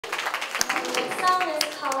next song is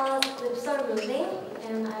called Lips Are Moving,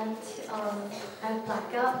 and I have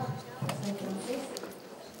blackout, so you can see.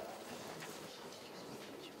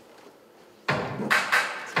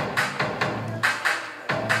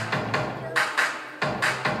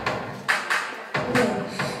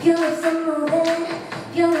 Your lips are moving,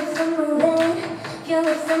 your lips are moving, your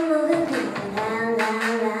lips are moving, loud,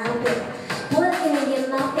 loud, loud, babe. Boy, look at me in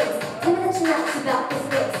my face. Tell me that you're nuts about this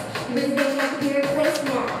face. You really think I could be replaced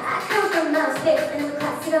now? I come from outer space, and in the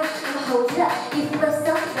class, you know, I'ma hold it up. You feel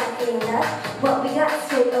yourself like getting up. What we got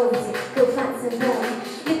straight over to, go find some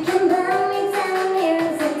love. You can burn me down here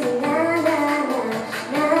and say na na na,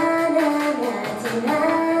 na na na, na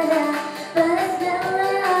na. But it's never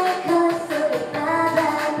all your colors, so bye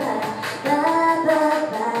bye bye, bye bye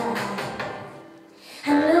bye. I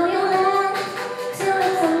know you're lying, so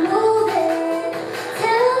it's a moving.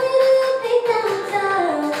 Tell me, do you think I'm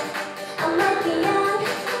dumb? I might be young,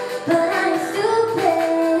 but I ain't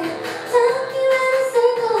stupid. Talking around in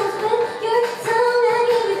circles with your tongue, I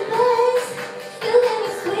give you place. You give me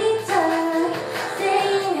sweet talk,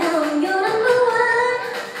 saying how I'm your number one.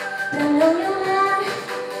 But I know you're not,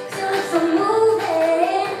 so it's a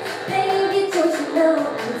moving. Baby, don't you know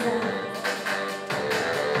I'm done?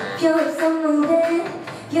 Your lips are moving,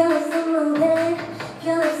 your lips are moving,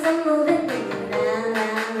 your lips are moving, loud,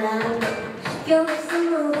 loud, loud. Your lips are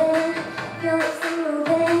moving, your lips are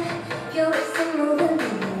moving, your lips are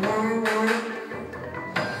moving, loud, loud.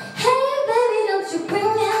 Hey baby, don't you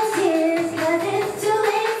bring down tears, 'cause it's too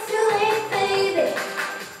late, baby.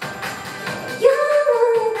 You're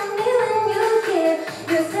only the me when you give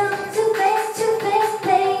yourself two-faced,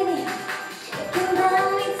 baby. You can burn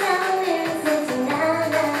me down there and say na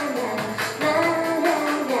na na, na na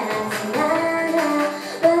na, na na.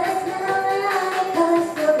 But it's never all your colors,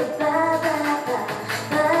 so bye bye bye,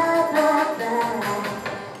 bye bye bye.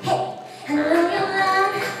 Hey, I know you're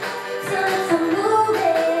lying, so it's a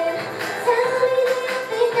moving. Tell me, do you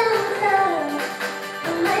think I'm dumb?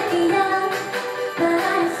 I might be young, but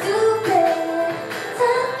I ain't stupid.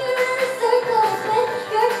 Talking around in circles with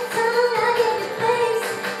your tongue, I give you place.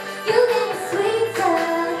 You give me sweet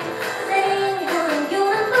talk, saying how I'm your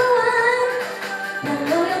number one. But I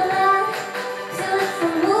know you're not, so it's a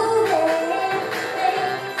moving.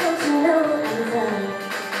 Baby, don't you know I'm done?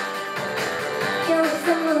 Your lips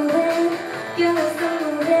are moving, your lips are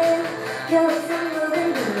moving, your lips are